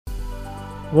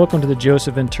Welcome to the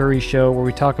Joseph Venturi Show, where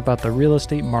we talk about the real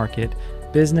estate market,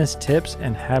 business tips,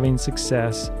 and having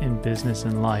success in business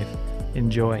and life.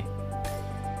 Enjoy.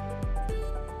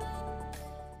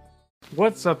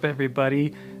 What's up,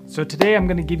 everybody? So today I'm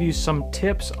going to give you some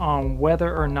tips on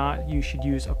whether or not you should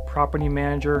use a property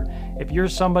manager. If you're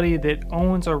somebody that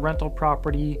owns a rental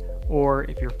property, or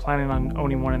if you're planning on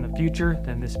owning one in the future,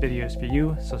 then this video is for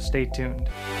you, so stay tuned.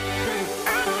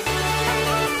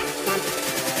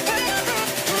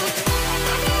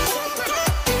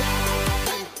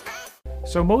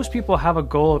 So most people have a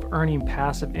goal of earning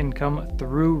passive income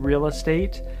through real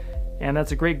estate, and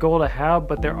that's a great goal to have,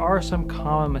 but there are some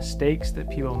common mistakes that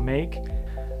people make.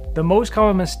 The most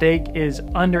common mistake is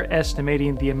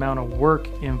underestimating the amount of work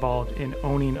involved in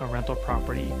owning a rental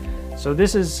property. So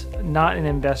this is not an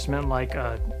investment like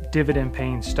a dividend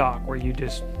paying stock where you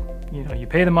just, you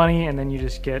pay the money and then you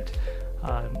just get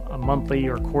a monthly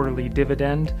or quarterly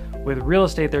dividend. With real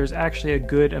estate, there's actually a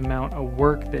good amount of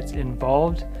work that's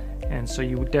involved, and so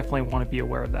you would definitely want to be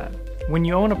aware of that. When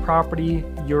you own a property,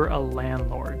 you're a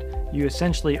landlord. You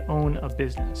essentially own a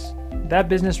business. That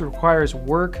business requires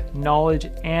work, knowledge,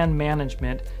 and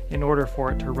management in order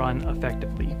for it to run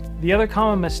effectively. The other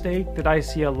common mistake that I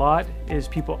see a lot is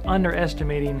people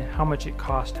underestimating how much it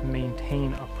costs to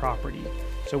maintain a property.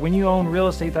 So when you own real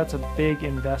estate, that's a big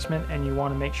investment, and you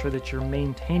want to make sure that you're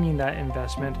maintaining that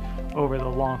investment over the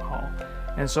long haul.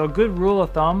 And so a good rule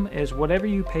of thumb is whatever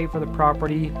you pay for the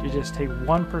property, you just take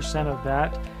 1% of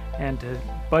that and to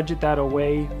budget that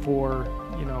away for,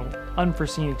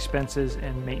 unforeseen expenses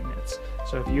and maintenance.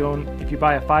 So if you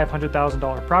buy a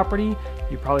 $500,000 property,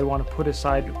 you probably want to put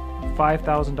aside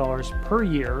 $5,000 per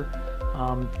year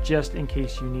just in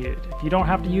case you need it. If you don't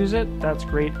have to use it, that's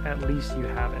great, at least you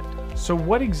have it. So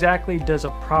what exactly does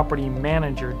a property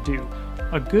manager do?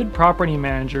 A good property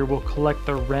manager will collect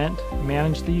the rent,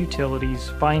 manage the utilities,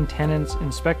 find tenants,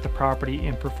 inspect the property,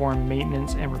 and perform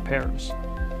maintenance and repairs.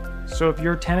 So if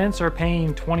your tenants are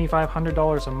paying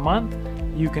 $2,500 a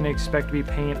month, you can expect to be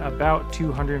paying about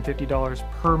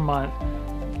 $250 per month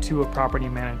to a property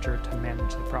manager to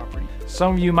manage the property.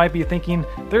 Some of you might be thinking,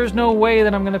 there's no way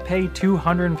that I'm going to pay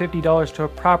 $250 to a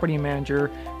property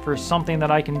manager for something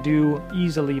that I can do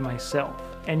easily myself.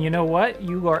 And you know what?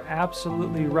 You are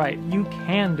absolutely right. You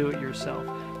can do it yourself,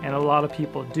 and a lot of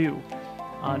people do.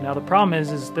 Now the problem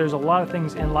is there's a lot of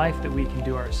things in life that we can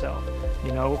do ourselves.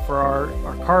 For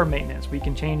our car maintenance, we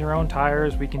can change our own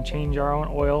tires, we can change our own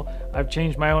oil. I've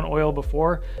changed my own oil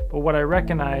before, but what I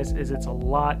recognize is it's a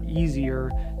lot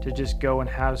easier to just go and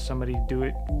have somebody do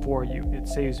it for you. It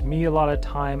saves me a lot of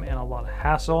time and a lot of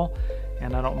hassle,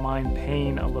 and I don't mind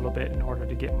paying a little bit in order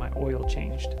to get my oil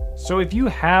changed. So if you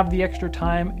have the extra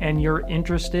time and you're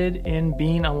interested in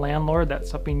being a landlord, that's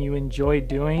something you enjoy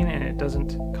doing and it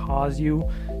doesn't cause you,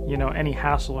 any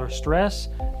hassle or stress,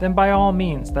 then by all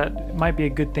means, that might be a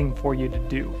good thing for you to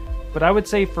do. But I would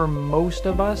say for most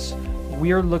of us,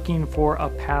 we're looking for a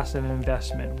passive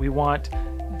investment. We want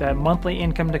that monthly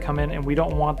income to come in, and we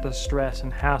don't want the stress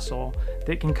and hassle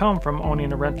that can come from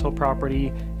owning a rental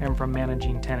property and from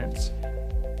managing tenants.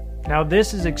 Now,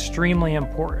 this is extremely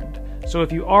important. So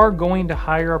if you are going to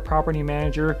hire a property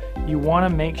manager, you want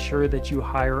to make sure that you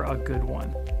hire a good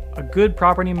one. A good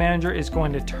property manager is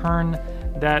going to turn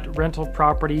that rental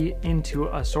property into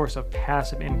a source of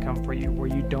passive income for you, where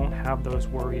you don't have those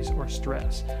worries or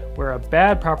stress. Where a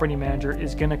bad property manager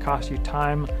is going to cost you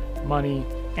time, money,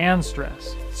 and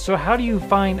stress. So how do you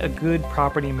find a good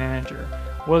property manager?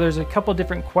 Well, there's a couple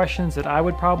different questions that I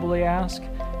would probably ask,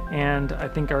 and I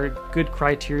think are good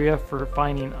criteria for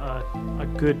finding a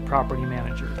good property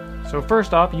manager. So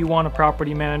first off, you want a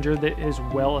property manager that is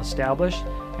well established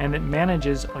and that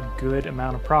manages a good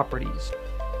amount of properties.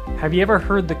 Have you ever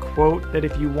heard the quote that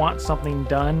if you want something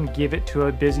done, give it to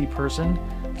a busy person?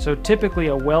 So typically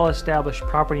a well-established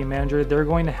property manager, they're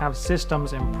going to have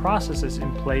systems and processes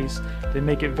in place that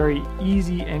make it very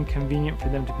easy and convenient for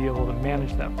them to be able to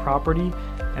manage that property,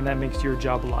 and that makes your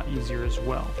job a lot easier as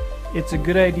well. It's a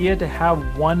good idea to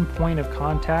have one point of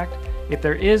contact. If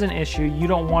there is an issue, you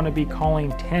don't want to be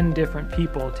calling 10 different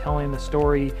people telling the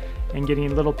story and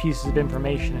getting little pieces of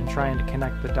information and trying to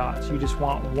connect the dots. You just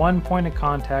want one point of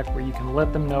contact where you can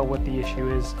let them know what the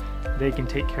issue is, they can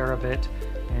take care of it,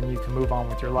 and you can move on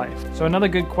with your life. So another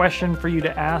good question for you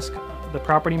to ask the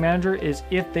property manager is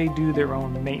if they do their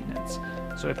own maintenance.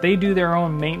 So if they do their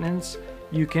own maintenance,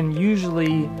 you can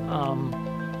usually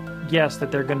guess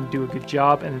that they're going to do a good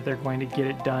job and that they're going to get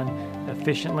it done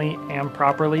efficiently and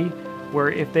properly. Where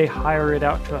if they hire it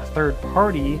out to a third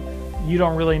party, you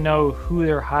don't really know who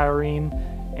they're hiring,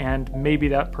 and maybe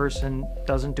that person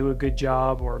doesn't do a good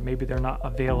job, or maybe they're not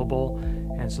available,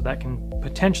 and so that can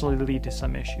potentially lead to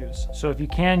some issues. So if you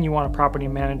can, you want a property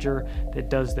manager that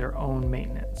does their own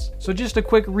maintenance. So just a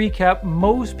quick recap,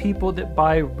 most people that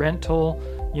buy rental,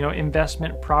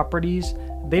 investment properties,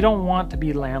 they don't want to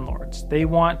be landlords. They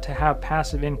want to have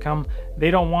passive income.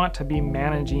 They don't want to be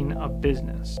managing a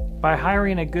business. By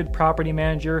hiring a good property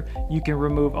manager, you can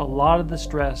remove a lot of the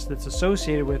stress that's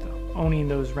associated with owning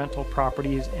those rental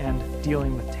properties and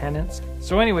dealing with tenants.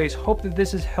 So anyways, hope that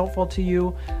this is helpful to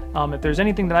you. If there's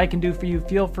anything that I can do for you,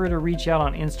 feel free to reach out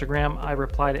on Instagram. I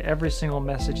reply to every single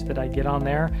message that I get on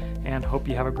there, and hope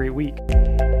you have a great week.